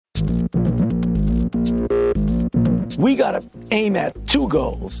We got to aim at two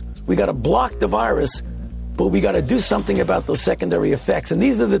goals. We got to block the virus, but we got to do something about those secondary effects. And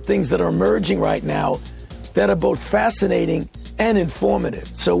these are the things that are emerging right now that are both fascinating and informative.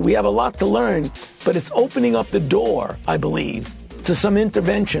 So we have a lot to learn, but it's opening up the door, I believe, to some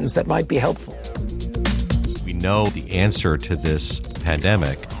interventions that might be helpful. We know the answer to this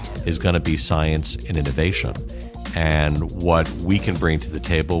pandemic is going to be science and innovation. And what we can bring to the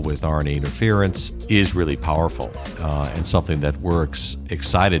table with RNA interference is really powerful and something that we're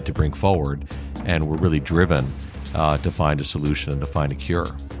excited to bring forward. And we're really driven to find a solution and to find a cure.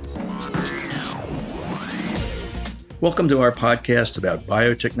 Welcome to our podcast about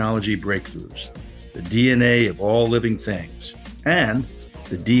biotechnology breakthroughs, the DNA of all living things, and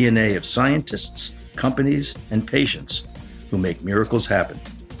the DNA of scientists, companies, and patients who make miracles happen.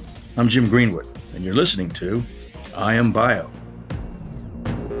 I'm Jim Greenwood, and you're listening to I Am Bio.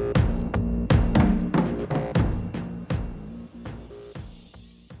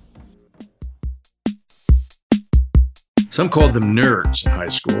 Some called them nerds in high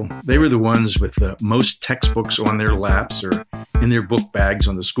school. They were the ones with the most textbooks on their laps or in their book bags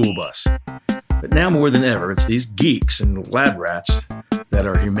on the school bus. But now more than ever, it's these geeks and lab rats that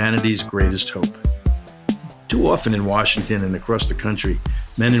are humanity's greatest hope. Too often in Washington and across the country,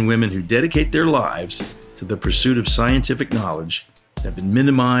 men and women who dedicate their lives to the pursuit of scientific knowledge have been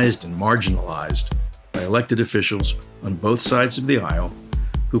minimized and marginalized by elected officials on both sides of the aisle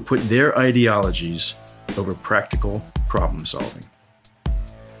who put their ideologies over practical problem solving.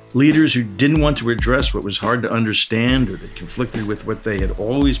 Leaders who didn't want to address what was hard to understand or that conflicted with what they had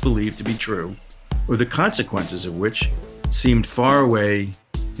always believed to be true, or the consequences of which seemed far away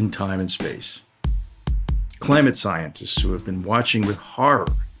in time and space. Climate scientists who have been watching with horror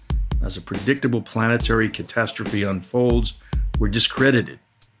as a predictable planetary catastrophe unfolds were discredited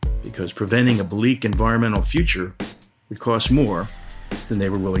because preventing a bleak environmental future would cost more than they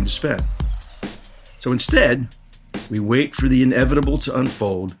were willing to spend. So instead, we wait for the inevitable to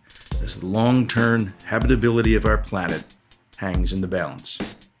unfold as the long-term habitability of our planet hangs in the balance.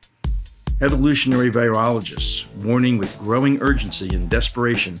 Evolutionary virologists warning with growing urgency and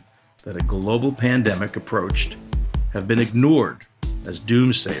desperation that a global pandemic approached have been ignored as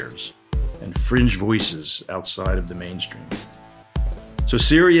doomsayers and fringe voices outside of the mainstream. So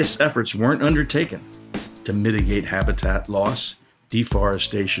serious efforts weren't undertaken to mitigate habitat loss,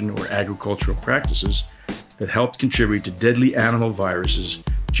 deforestation, or agricultural practices that helped contribute to deadly animal viruses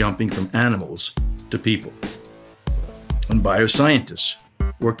jumping from animals to people. And bioscientists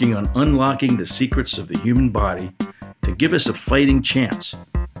working on unlocking the secrets of the human body to give us a fighting chance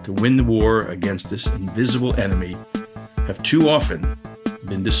to win the war against this invisible enemy have too often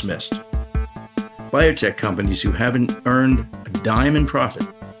been dismissed. Biotech companies who haven't earned a dime in profit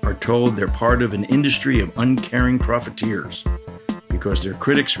are told they're part of an industry of uncaring profiteers because their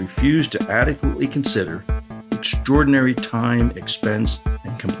critics refuse to adequately consider extraordinary time, expense,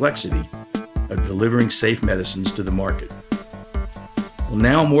 and complexity of delivering safe medicines to the market. Well,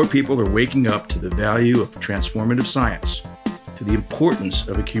 now more people are waking up to the value of transformative science, to the importance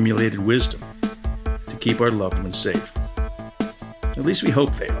of accumulated wisdom to keep our loved ones safe. At least we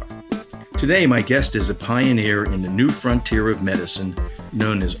hope they are. Today, my guest is a pioneer in the new frontier of medicine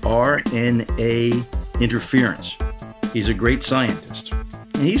known as RNA interference. He's a great scientist,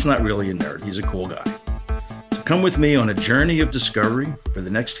 and he's not really a nerd, he's a cool guy. So come with me on a journey of discovery for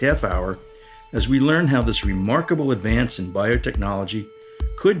the next half hour as we learn how this remarkable advance in biotechnology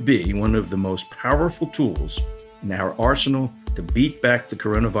could be one of the most powerful tools in our arsenal to beat back the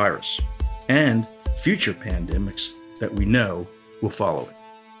coronavirus and future pandemics that we know will follow it.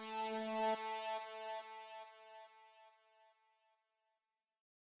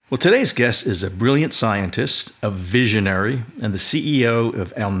 Well, today's guest is a brilliant scientist, a visionary, and the CEO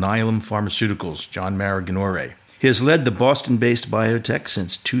of Alnylam Pharmaceuticals, John Maraganore. He has led the Boston-based biotech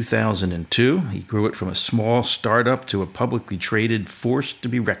since 2002. He grew it from a small startup to a publicly traded force to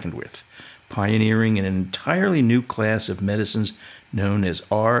be reckoned with, pioneering an entirely new class of medicines known as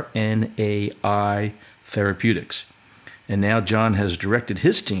RNAi therapeutics. And now John has directed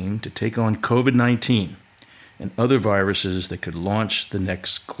his team to take on COVID-19 and other viruses that could launch the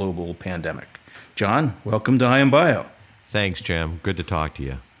next global pandemic. John, welcome to I Am Bio. Thanks, Jim. Good to talk to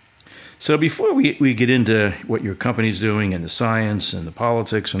you. So before we get into what your company's doing and the science and the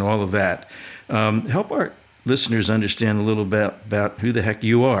politics and all of that, help our listeners understand a little bit about who the heck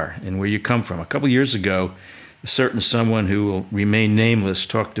you are and where you come from. A couple years ago, a certain someone who will remain nameless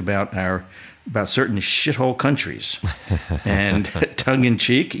talked about certain shithole countries. And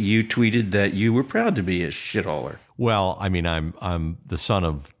tongue-in-cheek, you tweeted that you were proud to be a shitholer. Well, I mean, I'm the son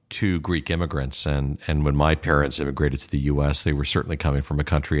of two Greek immigrants, and when my parents immigrated to the U.S., they were certainly coming from a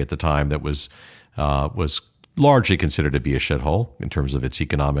country at the time that was largely considered to be a shithole in terms of its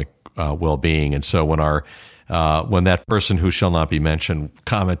economic well-being. And so when that person who shall not be mentioned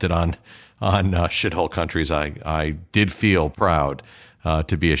commented on shithole countries, I did feel proud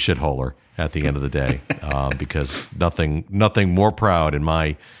to be a shitholer at the end of the day, because nothing more proud in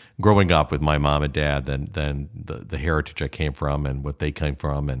my growing up with my mom and dad than the heritage I came from and what they came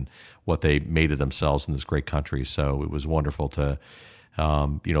from and what they made of themselves in this great country. So it was wonderful to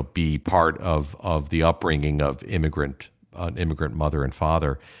be part of the upbringing of immigrant mother and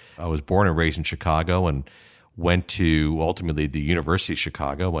father. I was born and raised in Chicago and went to ultimately the University of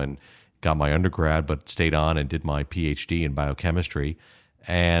Chicago and got my undergrad, but stayed on and did my PhD in biochemistry.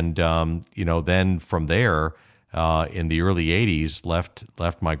 And then from there, in the early 80s,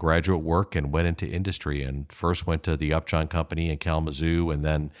 left my graduate work and went into industry, and first went to the Upjohn Company in Kalamazoo, and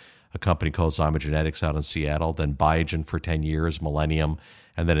then a company called Zymogenetics out in Seattle, then Biogen for 10 years, Millennium,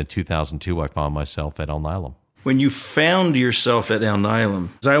 and then in 2002 I found myself at Alnylam. When you found yourself at Alnylam,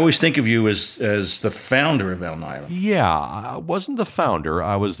 I always think of you as the founder of Alnylam. Yeah, I wasn't the founder.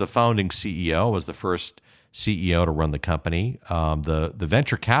 I was the founding CEO. I was the first CEO to run the company. The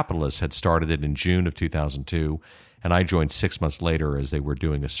venture capitalists had started it in June of 2002, and I joined 6 months later as they were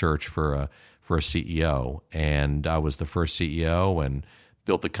doing a search for a CEO. And I was the first CEO and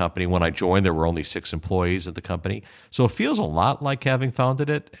built the company. When I joined, there were only 6 employees at the company. So it feels a lot like having founded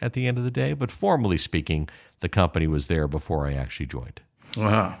it at the end of the day, but formally speaking, the company was there before I actually joined.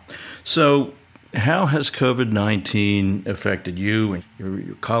 Wow. So how has COVID-19 affected you and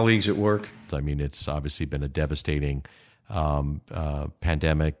your colleagues at work? I mean, it's obviously been a devastating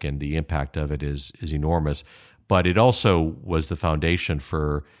pandemic, and the impact of it is enormous. But it also was the foundation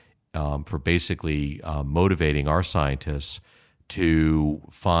for basically motivating our scientists to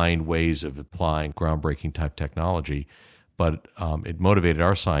find ways of applying groundbreaking type technology. But it motivated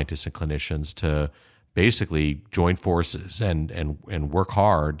our scientists and clinicians to basically join forces and work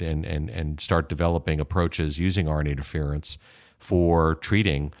hard and start developing approaches using RNA interference for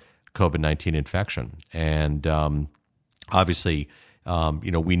treating COVID-19 infection. And obviously,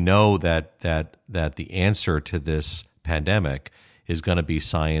 we know that the answer to this pandemic is going to be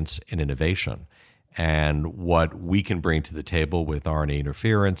science and innovation. And what we can bring to the table with RNA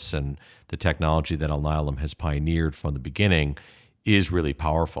interference and the technology that Alnylam has pioneered from the beginning is really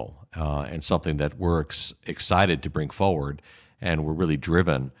powerful and something that we're excited to bring forward, and we're really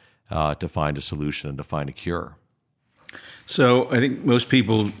driven to find a solution and to find a cure. So I think most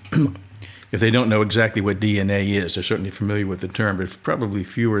people, if they don't know exactly what DNA is, they're certainly familiar with the term, but probably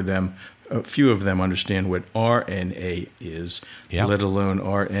few of them understand what RNA is, let alone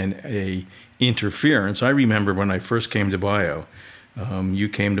RNA interference. I remember when I first came to Bio, you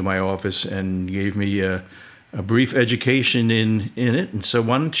came to my office and gave me a brief education in it. And so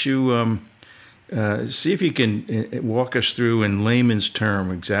why don't you see if you can walk us through in layman's term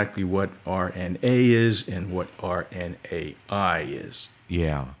exactly what RNA is and what RNAi is.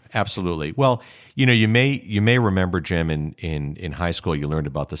 Yeah, absolutely. Well, you may remember, Jim, in high school you learned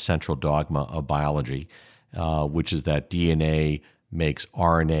about the central dogma of biology, which is that DNA makes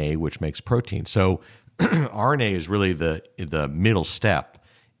RNA, which makes protein. So RNA is really the middle step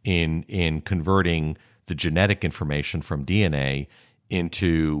in converting the genetic information from DNA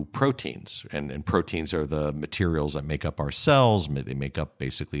into proteins. And proteins are the materials that make up our cells. They make up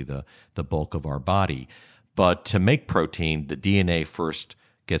basically the bulk of our body. But to make protein, the DNA first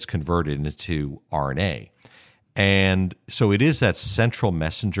gets converted into RNA. And so it is that central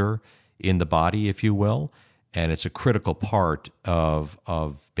messenger in the body, if you will, and it's a critical part of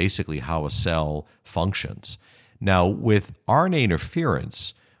basically how a cell functions. Now, with RNA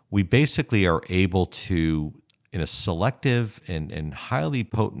interference, we basically are able to, in a selective and highly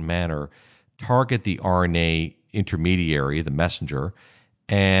potent manner, target the RNA intermediary, the messenger,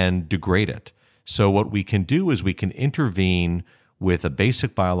 and degrade it. So what we can do is we can intervene with a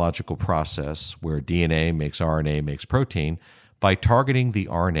basic biological process where DNA makes RNA, makes protein, by targeting the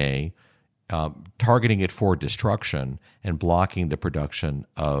RNA, targeting it for destruction, and blocking the production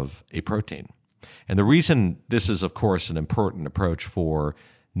of a protein. And the reason this is, of course, an important approach for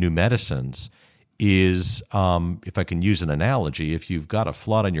new medicines is, if I can use an analogy, if you've got a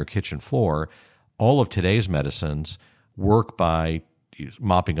flood on your kitchen floor, all of today's medicines work by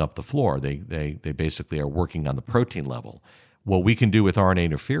mopping up the floor. They basically are working on the protein level. What we can do with RNA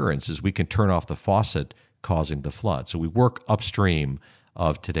interference is we can turn off the faucet causing the flood. So we work upstream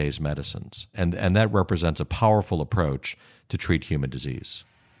of today's medicines. And that represents a powerful approach to treat human disease.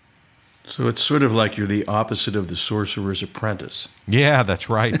 So it's sort of like you're the opposite of the Sorcerer's Apprentice. Yeah, that's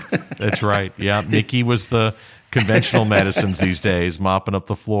right. That's right. Yeah, Mickey was the conventional medicines these days, mopping up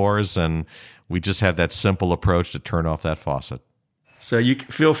the floors, and we just have that simple approach to turn off that faucet. So you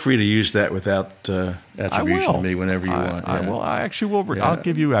feel free to use that without attribution to me whenever you want. I will. I actually will. Yeah. I'll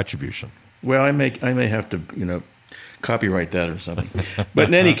give you attribution. Well, I may have to, copyright that or something. But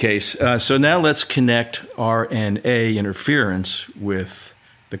in any case, so now let's connect RNA interference with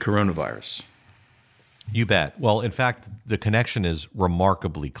the coronavirus. You bet. Well, in fact, the connection is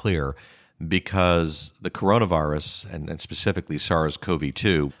remarkably clear because the coronavirus, and specifically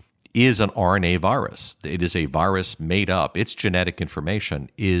SARS-CoV-2, is an RNA virus. It is a virus made up. Its genetic information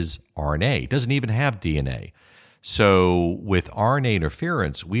is RNA. It doesn't even have DNA. So with RNA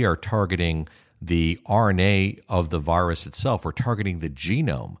interference, we are targeting the RNA of the virus itself. We're targeting the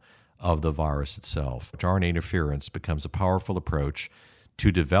genome of the virus itself. RNA interference becomes a powerful approach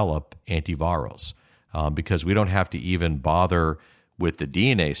to develop antivirals because we don't have to even bother with the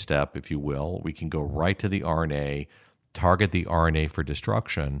DNA step, if you will. We can go right to the RNA, target the RNA for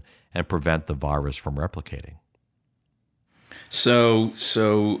destruction, and prevent the virus from replicating. So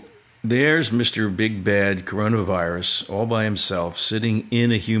there's Mr. Big Bad Coronavirus all by himself sitting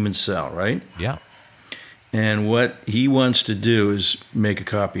in a human cell, right? Yeah. And what he wants to do is make a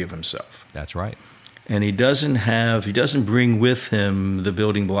copy of himself. That's right. And he doesn't bring with him the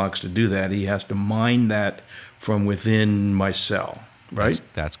building blocks to do that. He has to mine that from within my cell, right?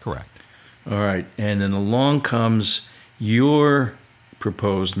 That's correct. All right. And then along comes your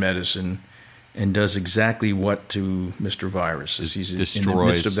proposed medicine and does exactly what to Mr. Virus as he's in the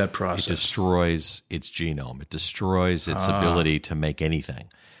midst of that process. It destroys its genome. It destroys its ability to make anything.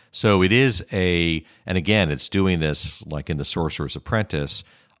 So it is and again, it's doing this like in The Sorcerer's Apprentice,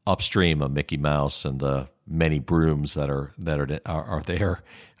 upstream of Mickey Mouse and the many brooms that are there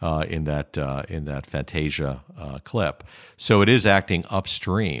in that Fantasia clip. So it is acting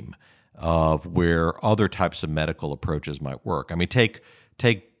upstream of where other types of medical approaches might work. I mean, take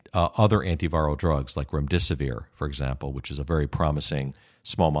other antiviral drugs like remdesivir, for example, which is a very promising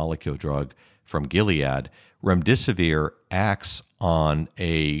small molecule drug from Gilead. Remdesivir acts on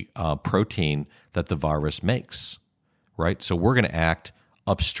a protein that the virus makes, right? So we're going to act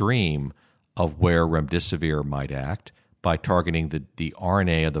upstream of where remdesivir might act by targeting the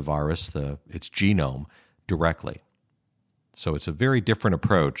RNA of the virus, its genome, directly. So it's a very different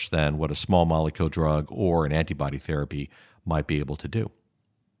approach than what a small molecule drug or an antibody therapy might be able to do.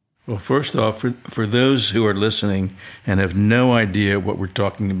 Well, first off, for those who are listening and have no idea what we're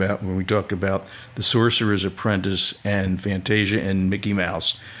talking about when we talk about The Sorcerer's Apprentice and Fantasia and Mickey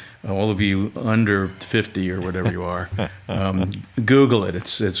Mouse, all of you under 50 or whatever you are, Google it.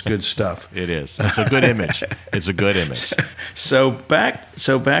 It's good stuff. It is. It's a good image. It's a good image. So back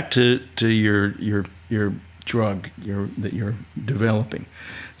to your drug that you're developing.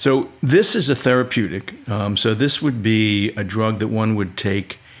 So this is a therapeutic. So this would be a drug that one would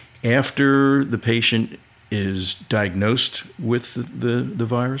take after the patient is diagnosed with the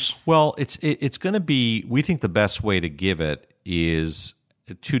virus? Well, it's going to be, we think the best way to give it is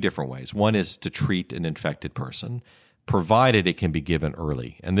two different ways. One is to treat an infected person, provided it can be given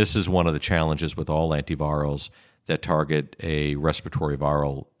early. And this is one of the challenges with all antivirals that target a respiratory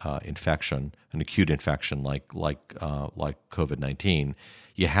viral infection, an acute infection like COVID-19.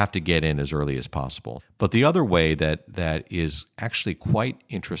 You have to get in as early as possible. But the other way that is actually quite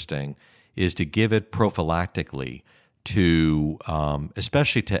interesting is to give it prophylactically to,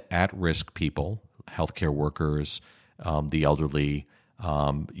 especially to at-risk people, healthcare workers, the elderly,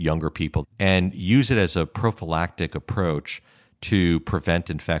 younger people, and use it as a prophylactic approach to prevent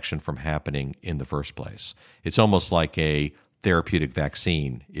infection from happening in the first place. It's almost like a therapeutic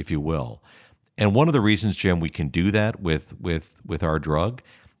vaccine, if you will. And one of the reasons, Jim, we can do that with our drug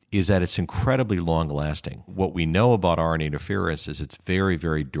is that it's incredibly long-lasting. What we know about RNA interference is it's very,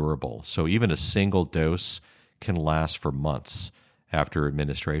 very durable. So even a single dose can last for months after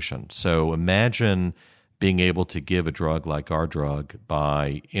administration. So imagine being able to give a drug like our drug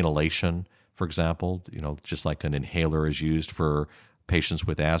by inhalation, for example, just like an inhaler is used for patients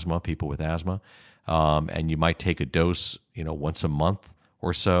with asthma, people with asthma. And you might take a dose, once a month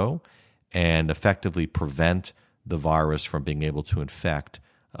or so, and effectively prevent the virus from being able to infect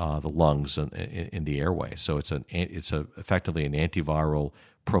the lungs in the airway. So it's effectively an antiviral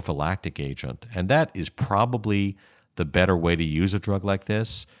prophylactic agent. And that is probably the better way to use a drug like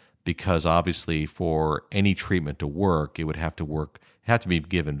this, because obviously for any treatment to work, it would have to be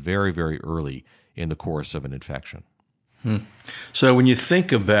given very, very early in the course of an infection. So when you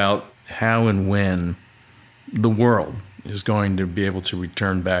think about how and when the world, is going to be able to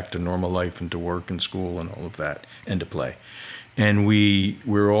return back to normal life and to work and school and all of that and to play. And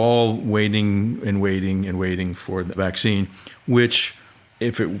we're all waiting and waiting and waiting for the vaccine, which,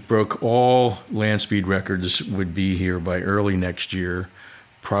 if it broke all land speed records, would be here by early next year.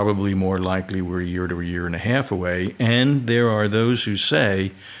 Probably more likely we're a year to a year and a half away. And there are those who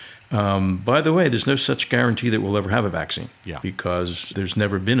say, by the way, there's no such guarantee that we'll ever have a vaccine. Yeah. Because there's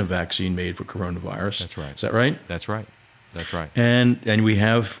never been a vaccine made for coronavirus. That's right. Is that right? That's right. That's right. And we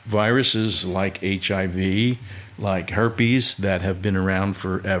have viruses like HIV, like herpes, that have been around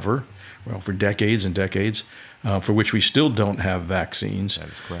forever, well, for decades and decades, for which we still don't have vaccines. That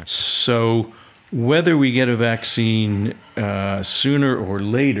is correct. So whether we get a vaccine sooner or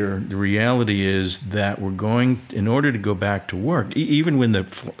later, the reality is that we're going, in order to go back to work, even when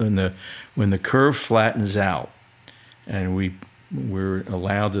the curve flattens out, and we're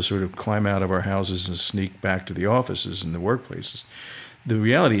allowed to sort of climb out of our houses and sneak back to the offices and the workplaces, the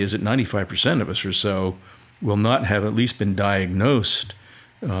reality is that 95% of us or so will not have at least been diagnosed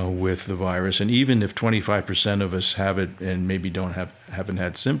with the virus. And even if 25% of us have it and maybe haven't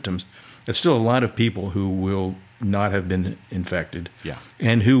had symptoms, it's still a lot of people who will not have been infected, yeah,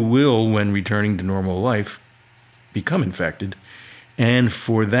 and who will, when returning to normal life, become infected. And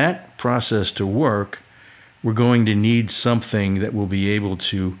for that process to work, we're going to need something that will be able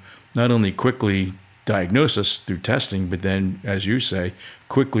to not only quickly diagnose us through testing, but then, as you say,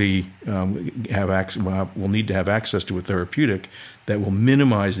 quickly we'll need to have access to a therapeutic that will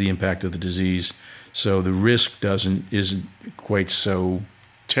minimize the impact of the disease, so the risk isn't quite so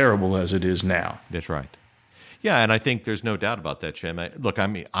terrible as it is now. That's right. Yeah, and I think there's no doubt about that, Jim. Look,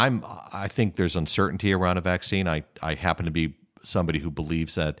 I think there's uncertainty around a vaccine. I happen to be somebody who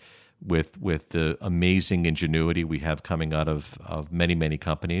believes that with the amazing ingenuity we have coming out of many, many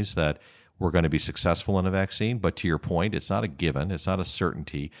companies, that we're going to be successful in a vaccine. But to your point, it's not a given. It's not a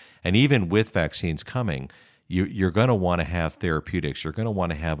certainty. And even with vaccines coming, you're going to want to have therapeutics. You're going to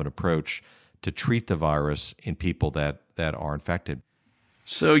want to have an approach to treat the virus in people that are infected.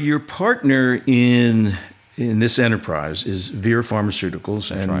 So your partner in this enterprise is Vir Pharmaceuticals,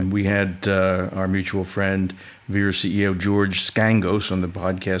 That's and right. We had our mutual friend, Vir CEO George Scangos, on the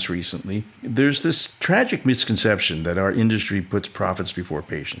podcast recently. There's this tragic misconception that our industry puts profits before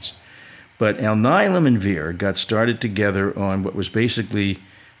patients. But Alnylam and Vir got started together on what was basically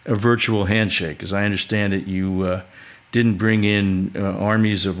a virtual handshake. As I understand it, you didn't bring in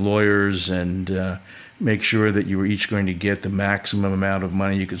armies of lawyers and make sure that you were each going to get the maximum amount of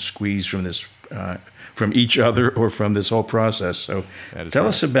money you could squeeze from this, from each other or from this whole process. So tell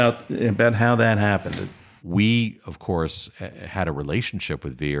us about how that happened. We, of course, had a relationship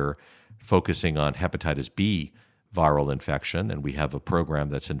with Vir focusing on hepatitis B viral infection, and we have a program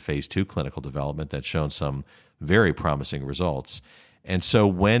that's in phase 2 clinical development that's shown some very promising results. And so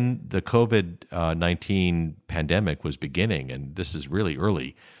when the COVID-19 pandemic was beginning, and this is really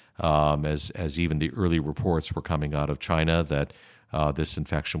early, as even the early reports were coming out of China that this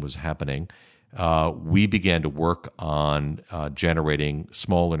infection was happening, we began to work on generating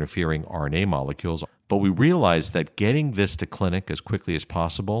small interfering RNA molecules. But we realized that getting this to clinic as quickly as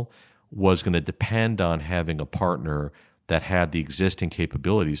possible was going to depend on having a partner that had the existing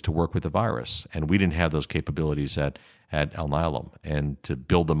capabilities to work with the virus. And we didn't have those capabilities at Alnylam. And to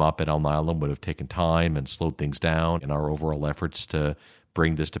build them up at Alnylam would have taken time and slowed things down in our overall efforts to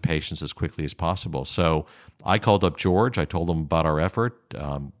bring this to patients as quickly as possible. So I called up George. I told him about our effort.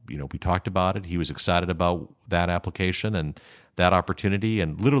 We talked about it. He was excited about that application and that opportunity.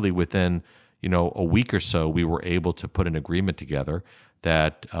 And literally within, a week or so, we were able to put an agreement together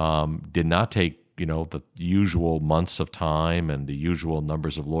that did not take the usual months of time and the usual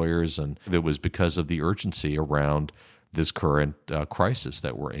numbers of lawyers. And it was because of the urgency around this current crisis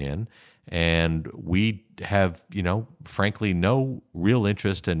that we're in. And we have, frankly, no real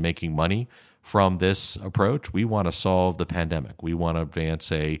interest in making money from this approach. We want to solve the pandemic. We want to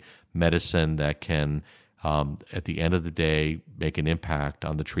advance a medicine that can, at the end of the day, make an impact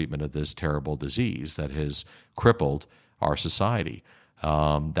on the treatment of this terrible disease that has crippled our society.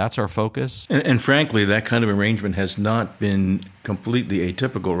 That's our focus. And frankly, that kind of arrangement has not been completely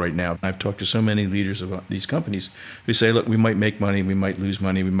atypical right now. I've talked to so many leaders of these companies who say, look, we might make money, we might lose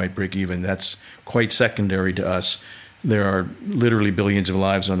money, we might break even. That's quite secondary to us. There are literally billions of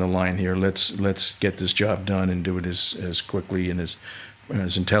lives on the line here. Let's get this job done and do it as quickly and as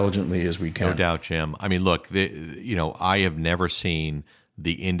intelligently as we can. No doubt, Jim. I mean, look, I have never seen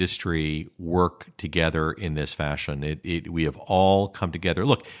the industry work together in this fashion. We have all come together.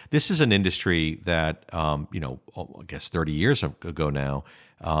 Look, this is an industry that, I guess 30 years ago now,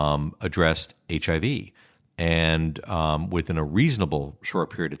 addressed HIV. and within a reasonable short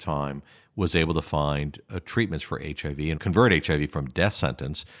period of time was able to find treatments for HIV and convert HIV from death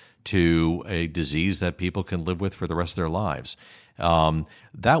sentence to a disease that people can live with for the rest of their lives.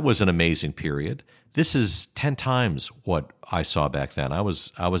 That was an amazing period. This is 10 times what I saw back then. I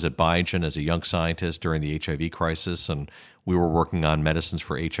was at Biogen as a young scientist during the HIV crisis, and we were working on medicines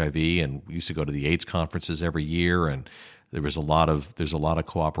for HIV, and we used to go to the AIDS conferences every year, and there's a lot of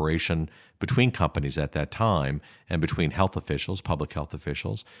cooperation between companies at that time and between health officials, public health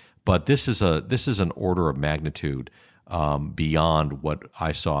officials. But this is an order of magnitude beyond what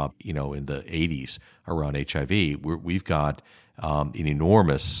I saw, in the 80s around HIV. We've got an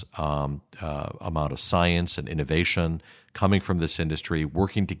enormous amount of science and innovation coming from this industry,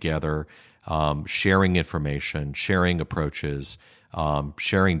 working together, sharing information, sharing approaches,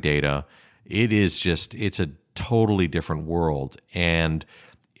 sharing data. It's a totally different world, and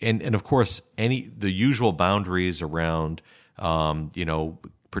of course the usual boundaries around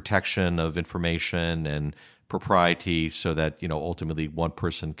protection of information and propriety, so that ultimately one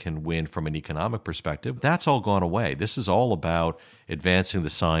person can win from an economic perspective. That's all gone away. This is all about advancing the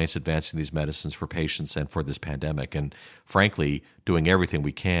science, advancing these medicines for patients and for this pandemic, and frankly, doing everything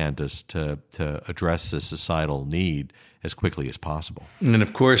we can to address this societal need as quickly as possible. And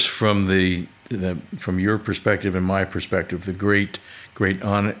of course, from from your perspective and my perspective, the great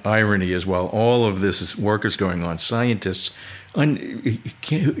irony is, while all of this work is going on, scientists,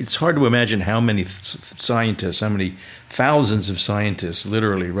 it's hard to imagine how many scientists, how many thousands of scientists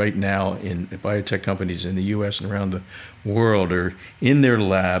literally right now in biotech companies in the U.S. and around the world are in their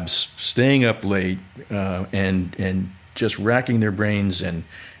labs, staying up late and just racking their brains and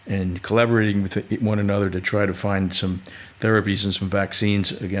collaborating with one another to try to find some therapies and some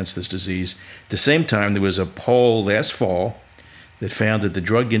vaccines against this disease. At the same time, there was a poll last fall that found that the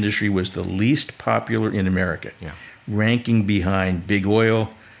drug industry was the least popular in America, ranking behind big oil,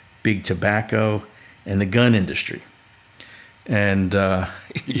 big tobacco, and the gun industry. And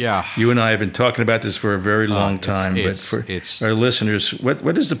you and I have been talking about this for a very long time. But for our listeners,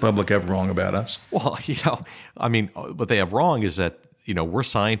 what does the public have wrong about us? Well, what they have wrong is that we're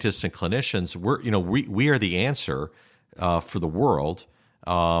scientists and clinicians. We are the answer for the world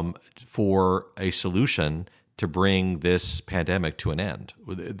for a solution to bring this pandemic to an end.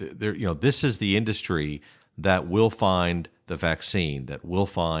 This is the industry that will find the vaccine, that will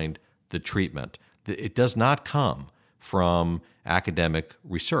find the treatment. It does not come from academic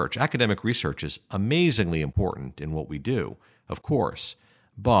research. Academic research is amazingly important in what we do, of course,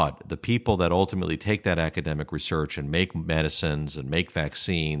 but the people that ultimately take that academic research and make medicines and make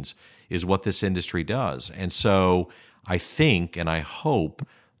vaccines is what this industry does. And so I think and I hope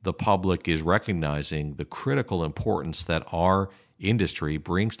the public is recognizing the critical importance that our industry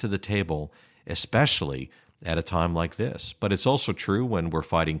brings to the table, especially at a time like this. But it's also true when we're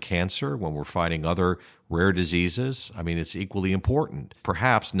fighting cancer, when we're fighting other rare diseases. It's equally important.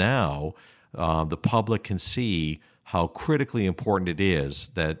 Perhaps now the public can see how critically important it is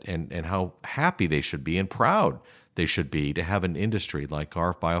that, and how happy they should be and proud they should be to have an industry like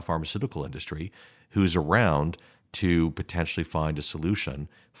our biopharmaceutical industry who's around to potentially find a solution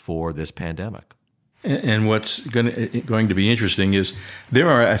for this pandemic. And what's going to be interesting is there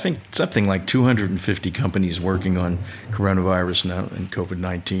are, I think, something like 250 companies working on coronavirus now and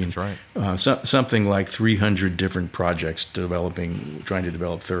COVID-19. That's right. Something like 300 different projects trying to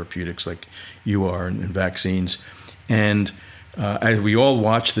develop therapeutics like you are and vaccines. And as we all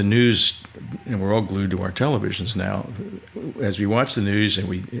watch the news, and we're all glued to our televisions now, as we watch the news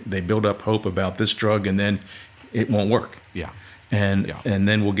and they build up hope about this drug and then it won't work. Yeah. And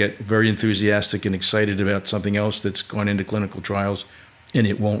then we'll get very enthusiastic and excited about something else that's gone into clinical trials, and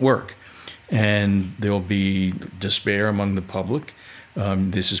it won't work. And there'll be despair among the public.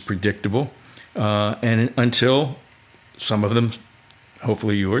 This is predictable. And until some of them,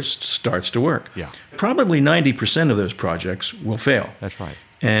 hopefully yours, starts to work. Yeah. Probably 90% of those projects will fail. That's right.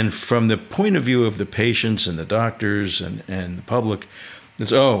 And from the point of view of the patients and the doctors and the public,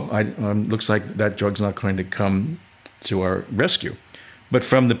 it's, looks like that drug's not going to come to our rescue. But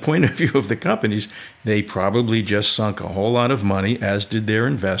from the point of view of the companies, they probably just sunk a whole lot of money, as did their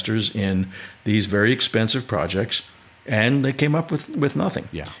investors, in these very expensive projects, and they came up with nothing.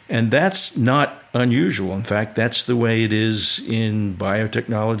 Yeah. And that's not unusual. In fact, that's the way it is in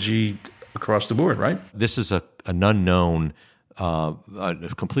biotechnology across the board, right? This is an unknown, a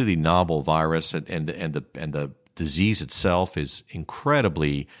completely novel virus, and the disease itself is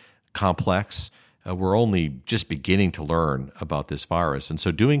incredibly complex. We're only just beginning to learn about this virus. And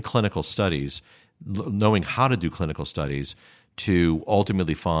so doing clinical studies, knowing how to do clinical studies to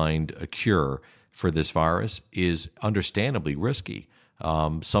ultimately find a cure for this virus is understandably risky.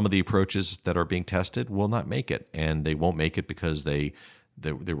 Some of the approaches that are being tested will not make it, and they won't make it because they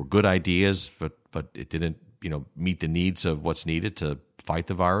were good ideas, but it didn't meet the needs of what's needed to fight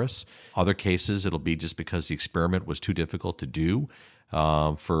the virus. Other cases, it'll be just because the experiment was too difficult to do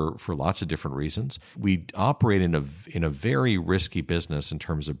for lots of different reasons. We operate in a very risky business in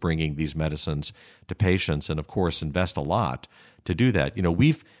terms of bringing these medicines to patients, and of course invest a lot to do that.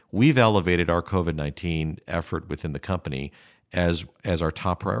 We've elevated our COVID-19 effort within the company as our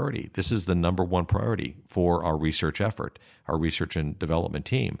top priority. This is the number one priority for our research effort, our research and development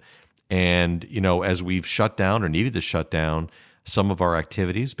team. And as we've shut down or needed to shut down some of our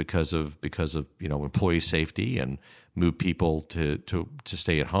activities because of employee safety and move people to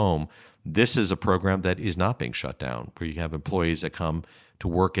stay at home, this is a program that is not being shut down, where you have employees that come to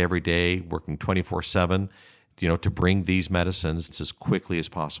work every day, working 24/7, to bring these medicines as quickly as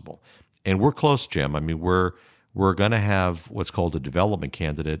possible. And we're close, Jim. I mean, we're going to have what's called a development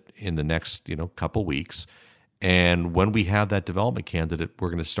candidate in the next couple weeks. And when we have that development candidate, we're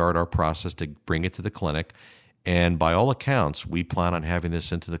going to start our process to bring it to the clinic. And by all accounts, we plan on having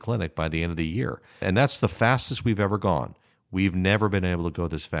this into the clinic by the end of the year. And that's the fastest we've ever gone. We've never been able to go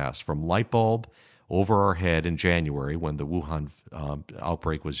this fast. From light bulb over our head in January, when the Wuhan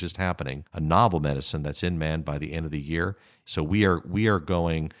outbreak was just happening, a novel medicine that's in man by the end of the year. So we are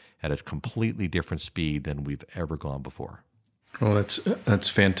going at a completely different speed than we've ever gone before. Oh, that's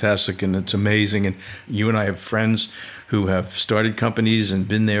fantastic, and it's amazing. And you and I have friends who have started companies and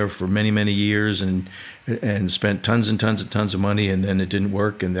been there for many, many years, and spent tons and tons of money, and then it didn't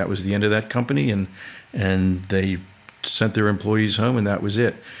work, and that was the end of that company, and they sent their employees home, and that was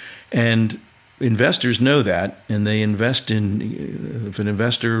it. And investors know that, and they invest in. If an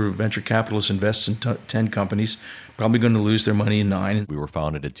investor, venture capitalist, invests in 10 companies, probably going to lose their money in 9. We were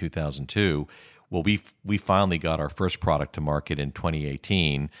founded in 2002. Well, we finally got our first product to market in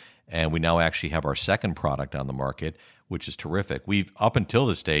 2018, and we now actually have our second product on the market, which is terrific. Up until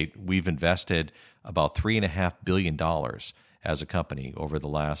this date, we've invested about $3.5 billion as a company over the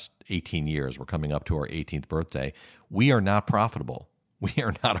last 18 years. We're coming up to our 18th birthday. We are not profitable. We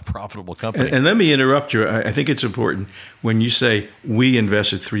are not a profitable company. And let me interrupt you. I think it's important when you say we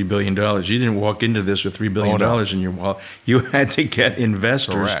invested $3 billion. You didn't walk into this with $3 billion in your wallet. You had to get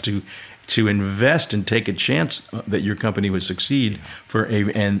investors to invest and take a chance that your company would succeed for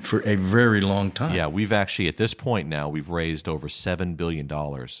a very long time. Yeah, we've actually, at this point now, we've raised over $7 billion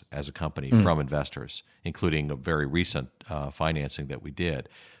as a company from investors, including a very recent financing that we did.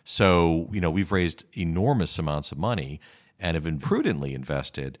 So, we've raised enormous amounts of money and have been prudently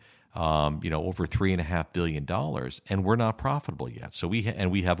invested, over $3.5 billion, and we're not profitable yet. So we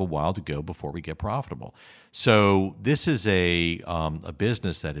have a while to go before we get profitable. So this is a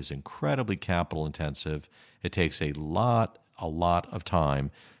business that is incredibly capital intensive. It takes a lot of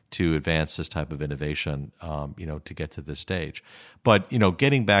time to advance this type of innovation, to get to this stage. But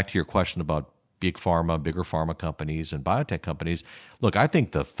getting back to your question about bigger pharma companies and biotech companies, look, I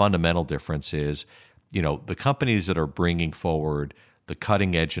think the fundamental difference is, the companies that are bringing forward the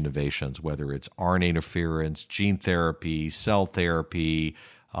cutting edge innovations, whether it's RNA interference, gene therapy, cell therapy,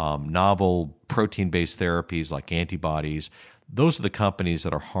 novel protein-based therapies like antibodies, those are the companies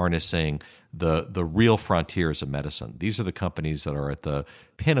that are harnessing the real frontiers of medicine. These are the companies that are at the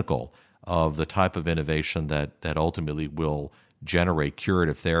pinnacle of the type of innovation that ultimately will generate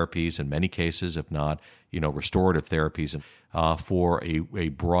curative therapies in many cases, if not, restorative therapies for a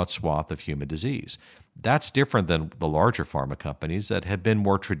broad swath of human disease. That's different than the larger pharma companies that have been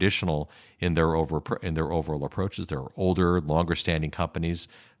more traditional in their overall approaches. They're older, longer-standing companies,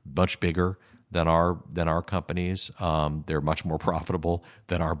 much bigger than our companies. They're much more profitable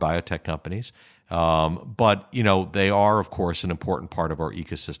than our biotech companies. But they are, of course, an important part of our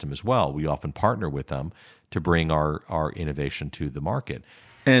ecosystem as well. We often partner with them to bring our innovation to the market.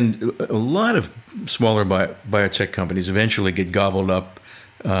 And a lot of smaller biotech companies eventually get gobbled up,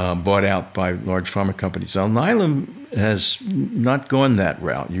 bought out by large pharma companies. Alnylam has not gone that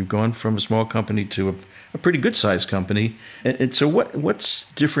route. You've gone from a small company to a pretty good-sized company. And so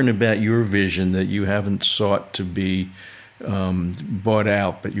what's different about your vision that you haven't sought to be bought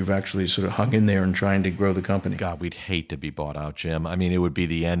out, but you've actually sort of hung in there and trying to grow the company? God, we'd hate to be bought out, Jim. I mean, it would be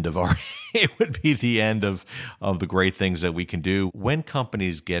the end of the great things that we can do. When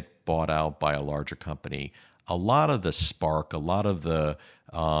companies get bought out by a larger company, a lot of the spark, a lot of the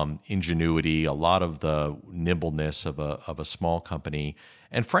ingenuity, a lot of the nimbleness of a small company,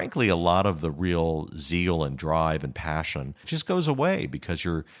 and frankly, a lot of the real zeal and drive and passion just goes away because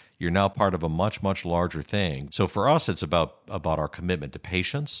you're now part of a much, much larger thing. So for us, it's about our commitment to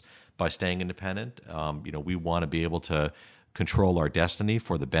patients, by staying independent. We want to be able to control our destiny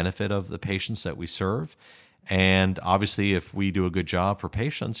for the benefit of the patients that we serve. And obviously, if we do a good job for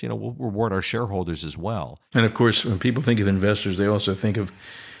patients, we'll reward our shareholders as well. And of course, when people think of investors, they also think of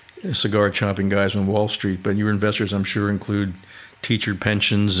cigar chopping guys on Wall Street. But your investors, I'm sure, include teacher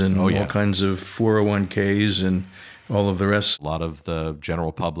pensions and all kinds of 401ks and all of the rest. A lot of the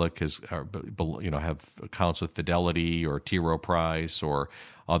general public have accounts with Fidelity or T. Rowe Price or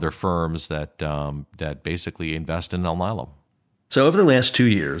other firms that basically invest in Alnylam. So over the last 2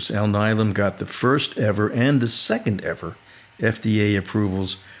 years, Alnylam got the first ever and the second ever FDA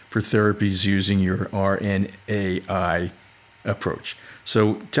approvals for therapies using your RNAi approach.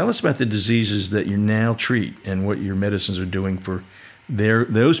 So tell us about the diseases that you now treat and what your medicines are doing for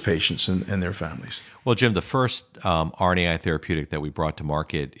those patients and their families. Well, Jim, the first RNAi therapeutic that we brought to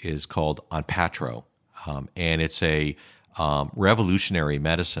market is called Onpattro, and it's a revolutionary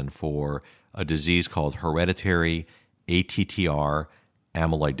medicine for a disease called hereditary ATTR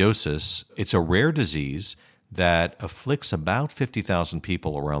amyloidosis. It's a rare disease that afflicts about 50,000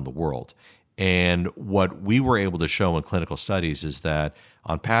 people around the world. And what we were able to show in clinical studies is that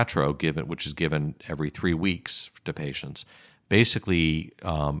Onpattro, which is given every 3 weeks to patients, basically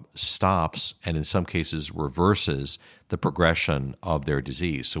stops and in some cases reverses the progression of their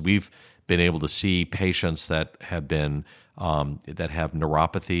disease. So we've been able to see patients that have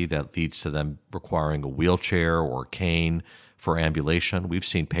neuropathy that leads to them requiring a wheelchair or cane for ambulation. We've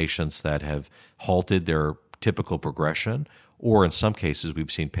seen patients that have halted their typical progression, or in some cases,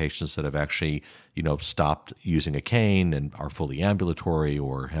 we've seen patients that have actually, stopped using a cane and are fully ambulatory,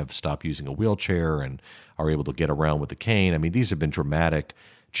 or have stopped using a wheelchair and are able to get around with the cane. I mean, these have been dramatic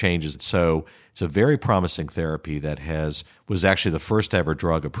changes. So it's a very promising therapy that was actually the first ever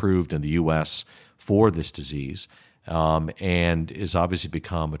drug approved in the U.S. for this disease, and is obviously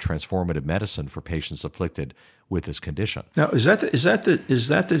become a transformative medicine for patients afflicted with this condition. Now, is that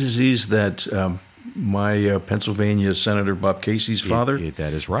the disease that my Pennsylvania Senator Bob Casey's father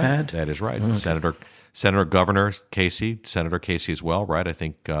that is right. had? That is right. Okay. Senator Governor Casey, Senator Casey as well, right? I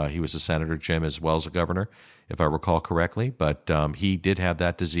think he was a senator, Jim, as well as a governor, if I recall correctly. But he did have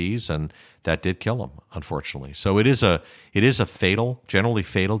that disease, and that did kill him, unfortunately. So it is a generally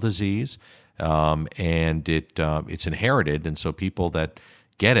fatal disease, and it's inherited, and so people that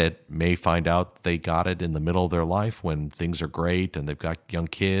get it may find out they got it in the middle of their life when things are great and they've got young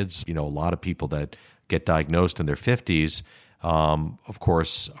kids. A lot of people that get diagnosed in their 50s, of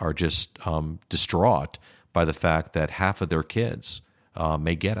course, are just distraught by the fact that half of their kids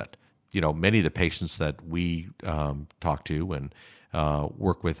may get it. Many of the patients that we talk to and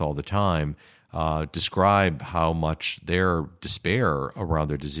work with all the time describe how much their despair around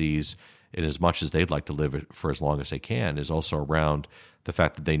their disease, in as much as they'd like to live for as long as they can, is also around the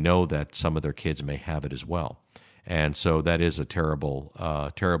fact that they know that some of their kids may have it as well. And so that is a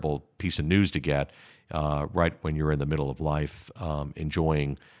terrible piece of news to get right when you're in the middle of life,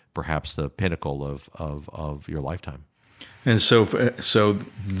 enjoying perhaps the pinnacle of your lifetime. And so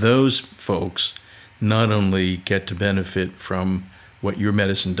those folks not only get to benefit from what your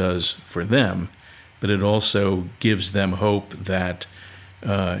medicine does for them, but it also gives them hope that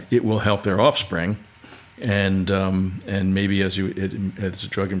it will help their offspring, and maybe as the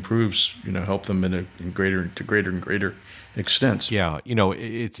drug improves, help them in greater and greater extents. Yeah,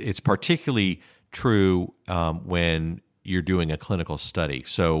 it's particularly true when you're doing a clinical study.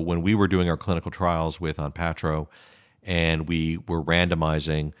 So when we were doing our clinical trials with Onpattro, and we were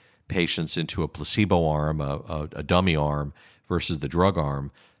randomizing patients into a placebo arm, a dummy arm, versus the drug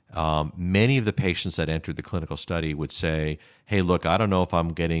arm, many of the patients that entered the clinical study would say, hey, look, I don't know if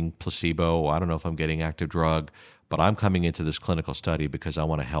I'm getting placebo, I don't know if I'm getting active drug, but I'm coming into this clinical study because I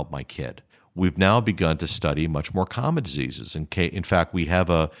want to help my kid. We've now begun to study much more common diseases. In fact, we have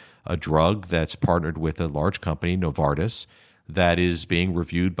a drug that's partnered with a large company, Novartis, that is being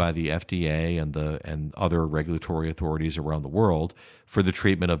reviewed by the FDA and other regulatory authorities around the world for the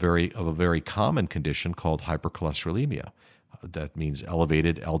treatment of a very common condition called hypercholesterolemia. That means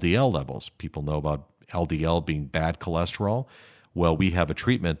elevated LDL levels. People know about LDL being bad cholesterol. Well, we have a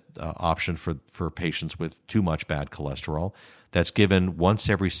treatment option for patients with too much bad cholesterol that's given once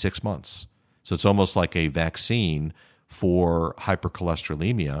every 6 months. So it's almost like a vaccine for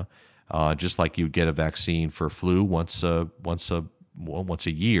hypercholesterolemia, just like you'd get a vaccine for flu once a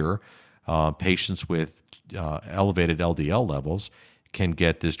year. Patients with elevated LDL levels can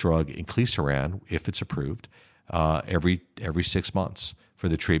get this drug inclisiran, if it's approved, every 6 months for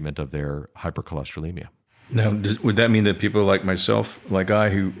the treatment of their hypercholesterolemia. Now, would that mean that people like myself, like I,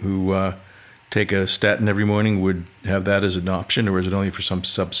 who take a statin every morning would have that as an option, or is it only for some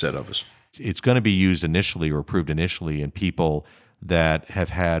subset of us? It's going to be used initially or approved initially in people that have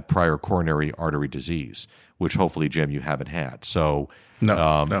had prior coronary artery disease, which hopefully, Jim, you haven't had. So,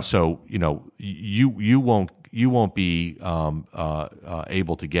 no. So you won't be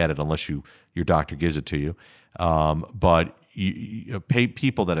able to get it unless your doctor gives it to you. But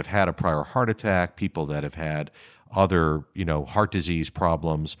people that have had a prior heart attack, people that have had other heart disease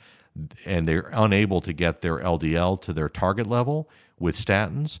problems, and they're unable to get their LDL to their target level with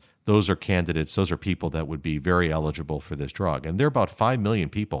statins, those are candidates. Those are people that would be very eligible for this drug. And there are about 5 million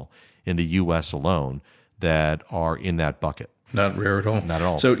people in the U.S. alone that are in that bucket. Not rare at all. Not at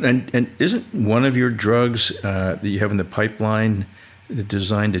all. So, and isn't one of your drugs that you have in the pipeline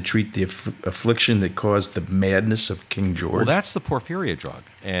designed to treat the affliction that caused the madness of King George? Well, that's the porphyria drug.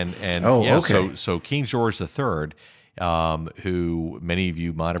 Okay. So King George III, who many of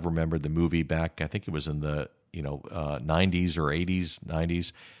you might have remembered the movie back, I think it was in the 90s or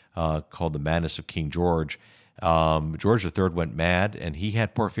 90s, called The Madness of King George. George III went mad, and he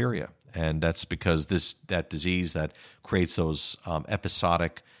had porphyria. And that's because that disease that creates those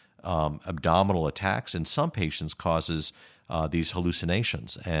episodic abdominal attacks in some patients causes these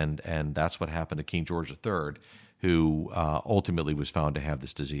hallucinations. And that's what happened to King George III, who ultimately was found to have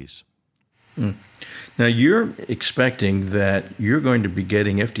this disease. Mm. Now, you're expecting that you're going to be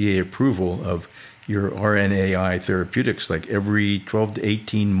getting FDA approval of your RNAi therapeutics like every 12 to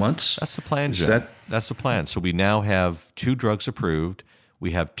 18 months? That's the plan, Jim. That's the plan. So we now have 2 drugs approved.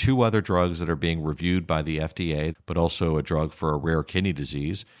 We have 2 other drugs that are being reviewed by the FDA, but also a drug for a rare kidney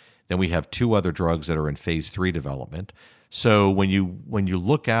disease. Then we have 2 other drugs that are in phase 3 development. So when you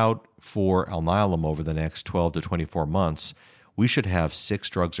look out for Alnylam over the next 12 to 24 months, we should have 6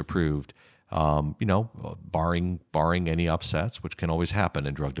 drugs approved, barring any upsets, which can always happen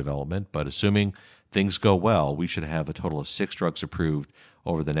in drug development. But assuming things go well, we should have a total of 6 drugs approved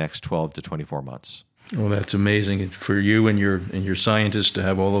over the next 12 to 24 months. Well, that's amazing for you and your scientists to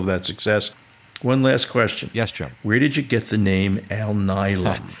have all of that success. One last question. Yes, Jim. Where did you get the name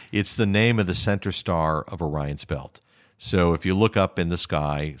Alnylam? It's the name of the center star of Orion's belt. So if you look up in the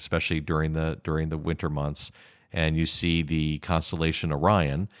sky, especially during the winter months, and you see the constellation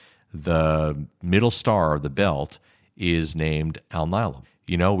Orion, the middle star of the belt is named Alnylam.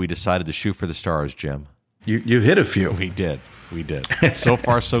 We decided to shoot for the stars, Jim. You hit a few. We did. So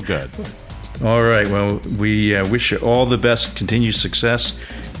far, so good. All right. Well, we wish you all the best, continued success,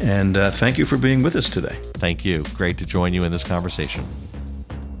 and thank you for being with us today. Thank you. Great to join you in this conversation.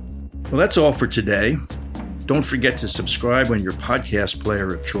 Well, that's all for today. Don't forget to subscribe on your podcast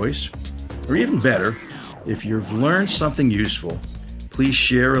player of choice. Or even better, if you've learned something useful, please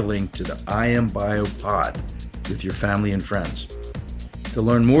share a link to the I Am Bio pod with your family and friends. To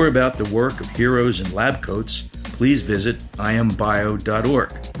learn more about the work of heroes in lab coats, please visit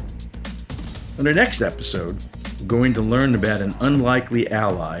iambio.org. On our next episode, we're going to learn about an unlikely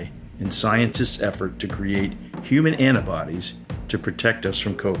ally in scientists' effort to create human antibodies to protect us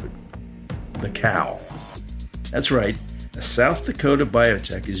from COVID: the cow. That's right, a South Dakota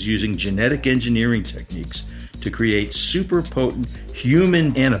biotech is using genetic engineering techniques to create super potent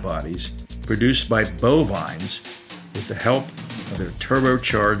human antibodies produced by bovines with the help of their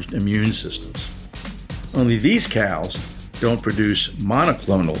turbocharged immune systems. Only these cows don't produce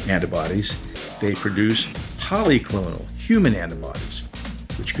monoclonal antibodies, they produce polyclonal human antibodies,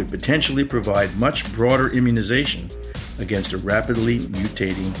 which could potentially provide much broader immunization against a rapidly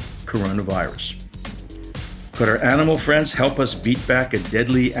mutating coronavirus. Could our animal friends help us beat back a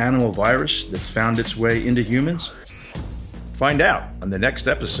deadly animal virus that's found its way into humans? Find out on the next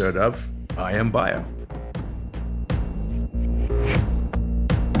episode of I Am Bio.